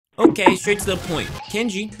Okay, straight to the point.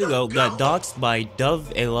 Kenji, the GOAT, got doxxed by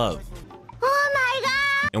Dove.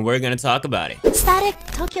 And we're gonna talk about it.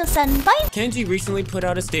 StaticTokyo senpai? Kenji recently put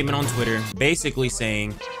out a statement on Twitter, basically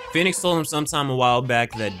saying Phoenix told him sometime a while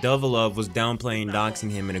back that Dove was downplaying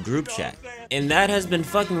doxing him in a group chat. And that has been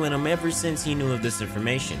fucking with him ever since he knew of this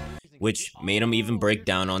information, which made him even break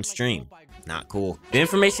down on stream. Not cool. The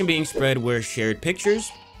information being spread were shared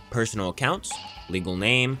pictures, personal accounts, legal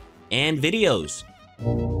name, and videos.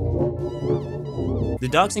 The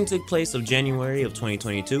doxing took place of January of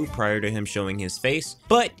 2022 prior to him showing his face,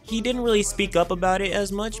 but he didn't really speak up about it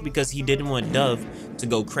as much because he didn't want Dove to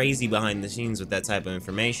go crazy behind the scenes with that type of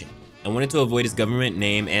information and wanted to avoid his government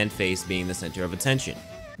name and face being the center of attention.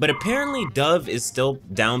 But apparently Dove is still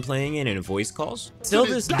downplaying it in voice calls till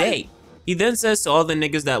this day. He then says to all the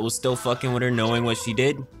niggas that was still fucking with her knowing what she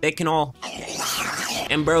did, they can all,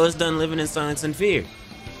 and bro is done living in silence and fear.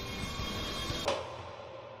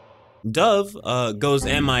 Dove goes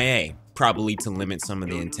MIA, probably to limit some of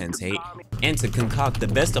the intense hate, and to concoct the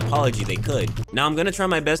best apology they could. Now I'm gonna try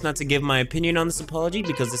my best not to give my opinion on this apology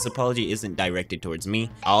because this apology isn't directed towards me.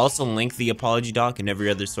 I'll also link the apology doc and every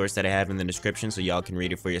other source that I have in the description so y'all can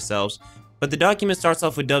read it for yourselves. But the document starts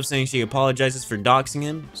off with Dove saying she apologizes for doxing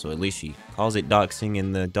him, so at least she calls it doxing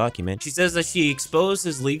in the document. She says that she exposed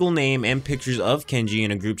his legal name and pictures of Kenji in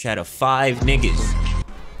a group chat of 5 niggas.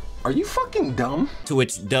 Are you fucking dumb? To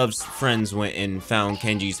which Dove's friends went and found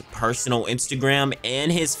Kenji's personal Instagram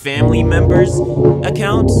and his family members'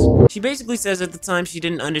 accounts. She basically says at the time she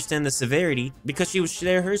didn't understand the severity because she would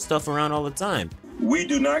share her stuff around all the time. We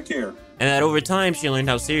do not care. And that over time she learned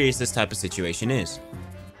how serious this type of situation is.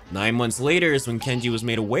 9 months later is when Kenji was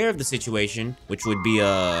made aware of the situation, which would be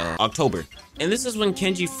October. And this is when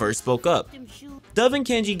Kenji first spoke up. Dove and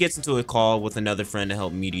Kenji gets into a call with another friend to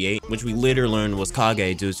help mediate, which we later learned was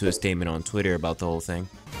Kage due to a statement on Twitter about the whole thing.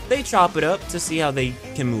 They chop it up to see how they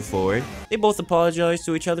can move forward. They both apologize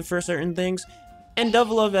to each other for certain things, and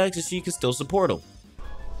Dove asks if she can still support him.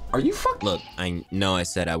 Are you fucking— Look, I know I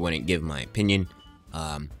said I wouldn't give my opinion,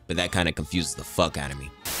 but that kind of confuses the fuck out of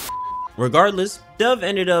me. Regardless, Dove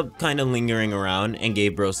ended up kind of lingering around and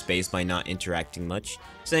gave bro space by not interacting much,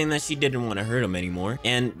 saying that she didn't want to hurt him anymore.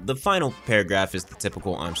 And the final paragraph is the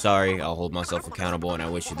typical "I'm sorry, I'll hold myself accountable, and I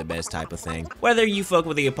wish you the best" type of thing. Whether you fuck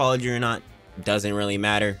with the apology or not doesn't really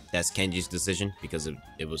matter. That's Kenji's decision because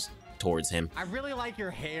it was towards him. I really like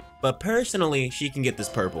your hair. But personally, she can get this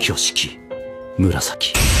purple. Kyoshiki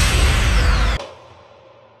Murasaki.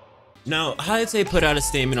 Now, Hayate put out a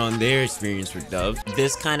statement on their experience with Dove.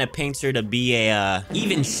 This kind of paints her to be a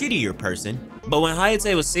even shittier person. But when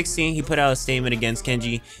Hayate was 16, he put out a statement against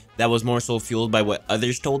Kenji that was more so fueled by what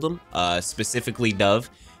others told him, specifically Dove.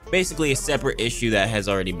 Basically, a separate issue that has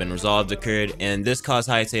already been resolved occurred, and this caused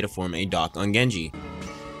Hayate to form a doc on Genji,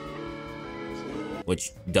 which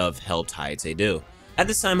Dove helped Hayate do. At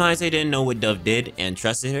this time, Hayate didn't know what Dove did and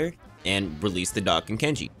trusted her, and released the doc on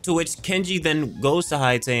Kenji. To which Kenji then goes to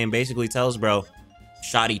Hayate and basically tells bro,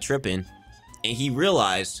 Shotty tripping. And he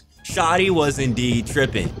realized Shotty was indeed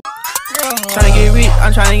tripping. Trying to get rich,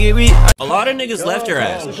 I'm trying to get rich. A lot of niggas left her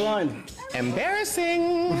ass.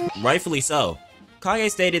 Embarrassing. Rightfully so.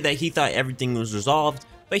 Kage stated that he thought everything was resolved,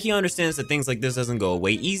 but he understands that things like this doesn't go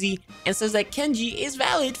away easy, and says that Kenji is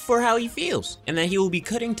valid for how he feels, and that he will be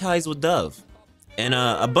cutting ties with Dove. And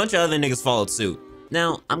a bunch of other niggas followed suit.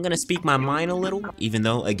 Now, I'm gonna speak my mind a little, even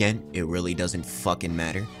though, again, it really doesn't fucking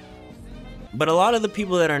matter. But a lot of the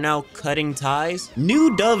people that are now cutting ties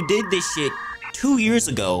knew Dove did this shit 2 years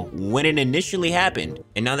ago when it initially happened.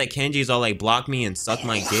 And now that Kenji's all like, block me and suck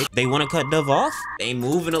my dick, they wanna cut Dove off? They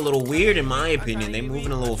moving a little weird in my opinion, they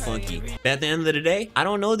moving a little funky. But at the end of the day, I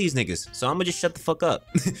don't know these niggas, so I'ma just shut the fuck up.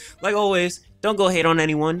 Like always, don't go hate on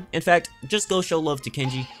anyone. In fact, just go show love to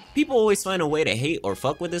Kenji. People always find a way to hate or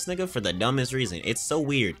fuck with this nigga for the dumbest reason. It's so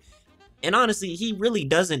weird. And honestly, he really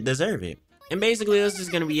doesn't deserve it. And basically, that's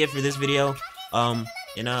just gonna be it for this video. And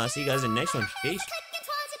see you guys in the next one. Peace.